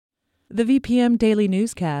The VPM Daily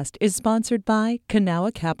Newscast is sponsored by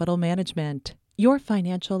Kanawha Capital Management. Your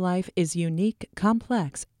financial life is unique,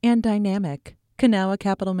 complex, and dynamic. Kanawha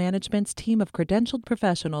Capital Management's team of credentialed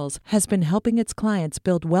professionals has been helping its clients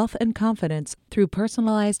build wealth and confidence through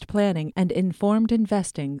personalized planning and informed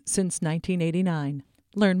investing since 1989.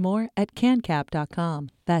 Learn more at cancap.com.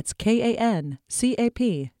 That's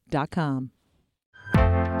KANCAP.com.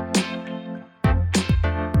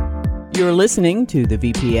 You're listening to the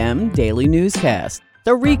VPM Daily Newscast,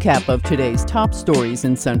 the recap of today's top stories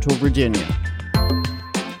in Central Virginia.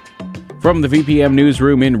 From the VPM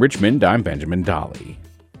Newsroom in Richmond, I'm Benjamin Dolly.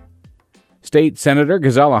 State Senator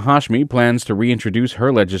Ghazala Hashmi plans to reintroduce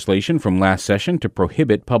her legislation from last session to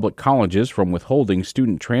prohibit public colleges from withholding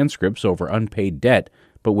student transcripts over unpaid debt,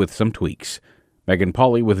 but with some tweaks. Megan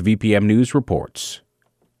Pauley with VPM News reports.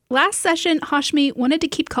 Last session, Hashmi wanted to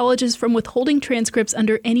keep colleges from withholding transcripts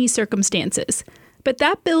under any circumstances, but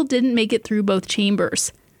that bill didn't make it through both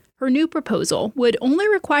chambers. Her new proposal would only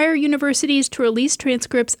require universities to release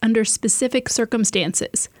transcripts under specific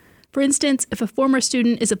circumstances. For instance, if a former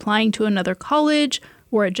student is applying to another college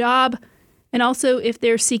or a job, and also if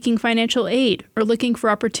they're seeking financial aid or looking for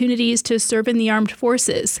opportunities to serve in the armed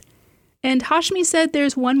forces. And Hashmi said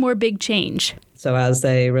there's one more big change. So as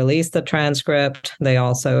they release the transcript, they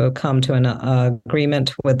also come to an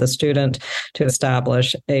agreement with the student to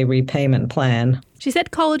establish a repayment plan. She said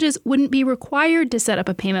colleges wouldn't be required to set up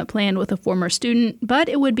a payment plan with a former student, but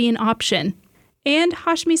it would be an option. And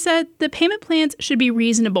Hashmi said the payment plans should be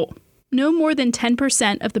reasonable, no more than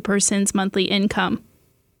 10% of the person's monthly income.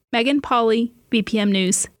 Megan Pauley, VPM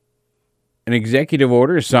News. An executive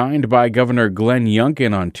order signed by Governor Glenn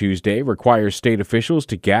Youngkin on Tuesday requires state officials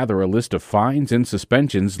to gather a list of fines and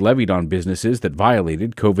suspensions levied on businesses that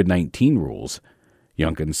violated COVID-19 rules.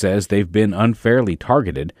 Youngkin says they've been unfairly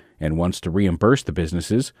targeted and wants to reimburse the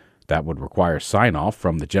businesses. That would require sign-off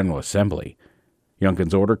from the General Assembly.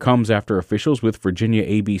 Youngkin's order comes after officials with Virginia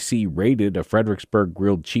ABC raided a Fredericksburg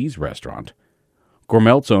grilled cheese restaurant.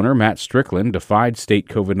 Gourmelt's owner Matt Strickland defied state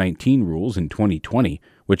COVID-19 rules in 2020,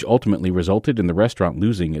 which ultimately resulted in the restaurant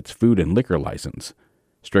losing its food and liquor license.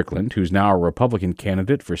 Strickland, who's now a Republican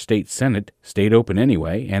candidate for state Senate, stayed open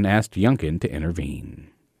anyway and asked Youngkin to intervene.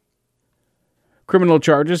 Criminal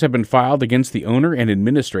charges have been filed against the owner and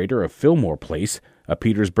administrator of Fillmore Place, a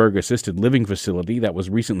Petersburg assisted living facility that was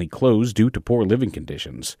recently closed due to poor living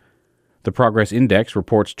conditions. The Progress Index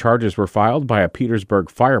reports charges were filed by a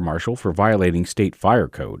Petersburg fire marshal for violating state fire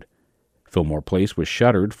code. Fillmore Place was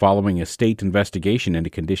shuttered following a state investigation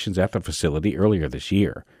into conditions at the facility earlier this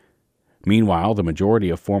year. Meanwhile, the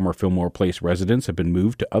majority of former Fillmore Place residents have been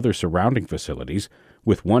moved to other surrounding facilities,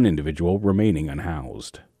 with one individual remaining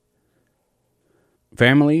unhoused.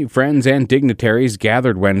 Family, friends, and dignitaries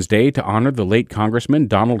gathered Wednesday to honor the late Congressman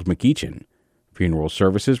Donald McEachin. Funeral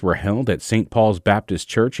services were held at St. Paul's Baptist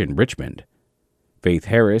Church in Richmond. Faith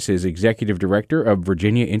Harris is executive director of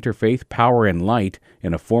Virginia Interfaith Power and Light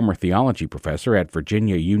and a former theology professor at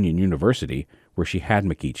Virginia Union University, where she had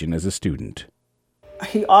McEachin as a student.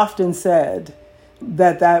 He often said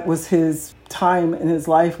that was his time in his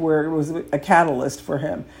life where it was a catalyst for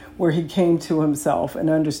him, where he came to himself and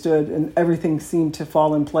understood, and everything seemed to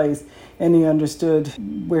fall in place, and he understood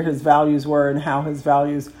where his values were and how his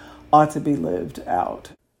values ought to be lived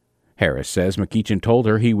out. Harris says McEachin told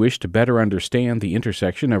her he wished to better understand the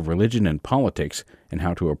intersection of religion and politics and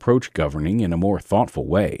how to approach governing in a more thoughtful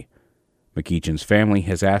way. McEachin's family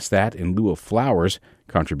has asked that, in lieu of flowers,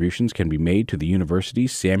 contributions can be made to the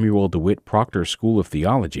university's Samuel DeWitt Proctor School of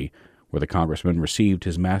Theology, where the congressman received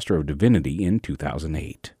his Master of Divinity in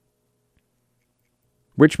 2008.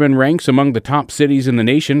 Richmond ranks among the top cities in the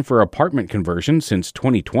nation for apartment conversion since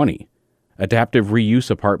 2020. Adaptive reuse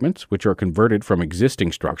apartments, which are converted from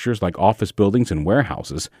existing structures like office buildings and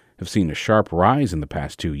warehouses, have seen a sharp rise in the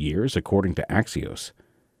past 2 years, according to Axios.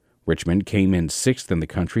 Richmond came in 6th in the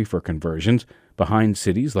country for conversions, behind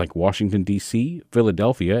cities like Washington, D.C.,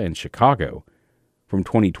 Philadelphia, and Chicago. From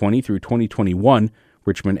 2020 through 2021,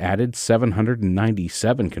 Richmond added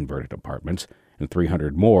 797 converted apartments, and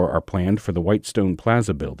 300 more are planned for the Whitestone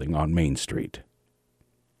Plaza building on Main Street.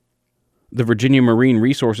 The Virginia Marine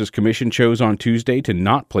Resources Commission chose on Tuesday to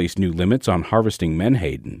not place new limits on harvesting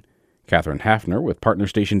menhaden. Catherine Hafner with partner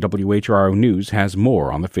station WHRO News has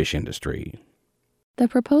more on the fish industry. The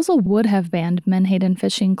proposal would have banned menhaden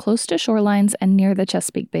fishing close to shorelines and near the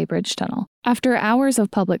Chesapeake Bay Bridge Tunnel. After hours of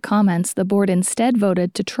public comments, the board instead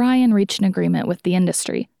voted to try and reach an agreement with the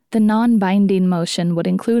industry. The non-binding motion would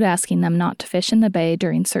include asking them not to fish in the bay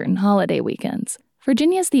during certain holiday weekends.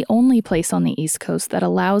 Virginia is the only place on the East Coast that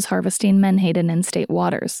allows harvesting menhaden in state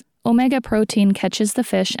waters. Omega Protein catches the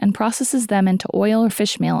fish and processes them into oil or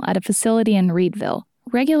fish meal at a facility in Reedville.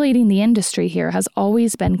 Regulating the industry here has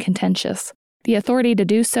always been contentious. The authority to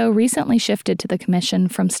do so recently shifted to the commission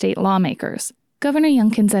from state lawmakers. Governor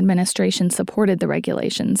Youngkin's administration supported the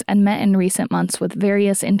regulations and met in recent months with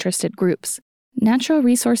various interested groups. Natural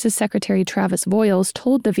Resources Secretary Travis Voiles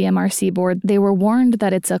told the VMRC board they were warned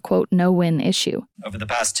that it's a, quote, no-win issue. Over the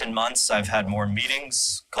past 10 months, I've had more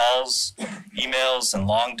meetings, calls, emails, and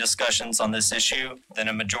long discussions on this issue than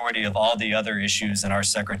a majority of all the other issues in our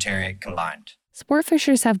secretariat combined. Sport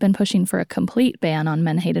fishers have been pushing for a complete ban on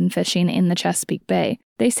menhaden fishing in the Chesapeake Bay.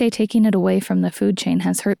 They say taking it away from the food chain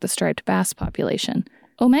has hurt the striped bass population.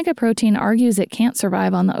 Omega Protein argues it can't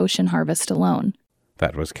survive on the ocean harvest alone.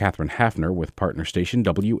 That was Catherine Hafner with partner station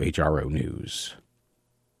WHRO News.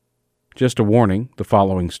 Just a warning, the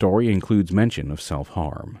following story includes mention of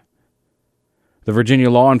self-harm. The Virginia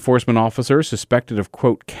law enforcement officer suspected of,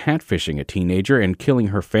 quote, catfishing a teenager and killing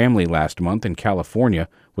her family last month in California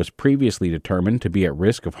was previously determined to be at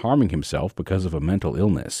risk of harming himself because of a mental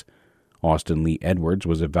illness. Austin Lee Edwards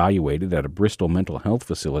was evaluated at a Bristol mental health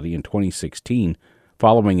facility in 2016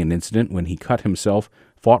 following an incident when he cut himself,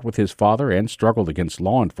 fought with his father, and struggled against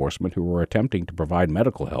law enforcement who were attempting to provide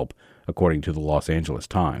medical help, according to the Los Angeles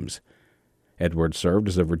Times. Edwards served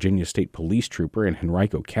as a Virginia State Police trooper in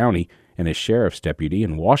Henrico County and as sheriff's deputy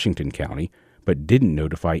in Washington County, but didn't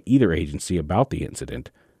notify either agency about the incident.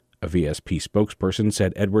 A VSP spokesperson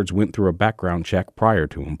said Edwards went through a background check prior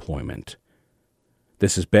to employment.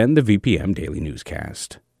 This has been the VPM Daily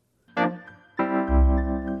Newscast.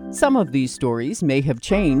 Some of these stories may have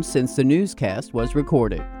changed since the newscast was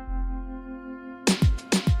recorded.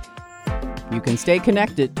 You can stay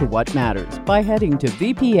connected to what matters by heading to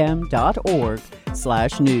vpm.org/news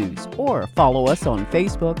or follow us on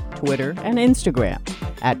Facebook, Twitter, and Instagram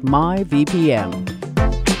at MyVPM.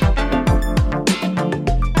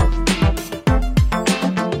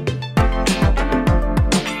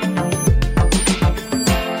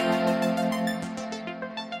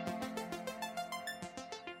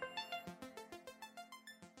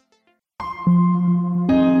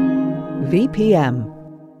 VPM.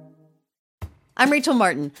 I'm Rachel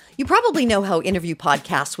Martin. You probably know how interview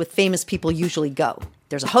podcasts with famous people usually go.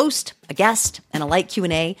 There's a host, a guest, and a light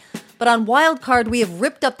Q&A. But on Wildcard, we have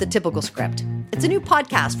ripped up the typical script. It's a new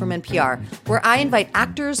podcast from NPR where I invite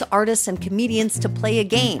actors, artists, and comedians to play a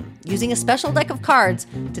game using a special deck of cards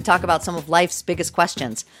to talk about some of life's biggest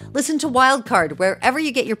questions. Listen to Wildcard wherever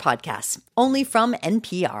you get your podcasts, only from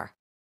NPR.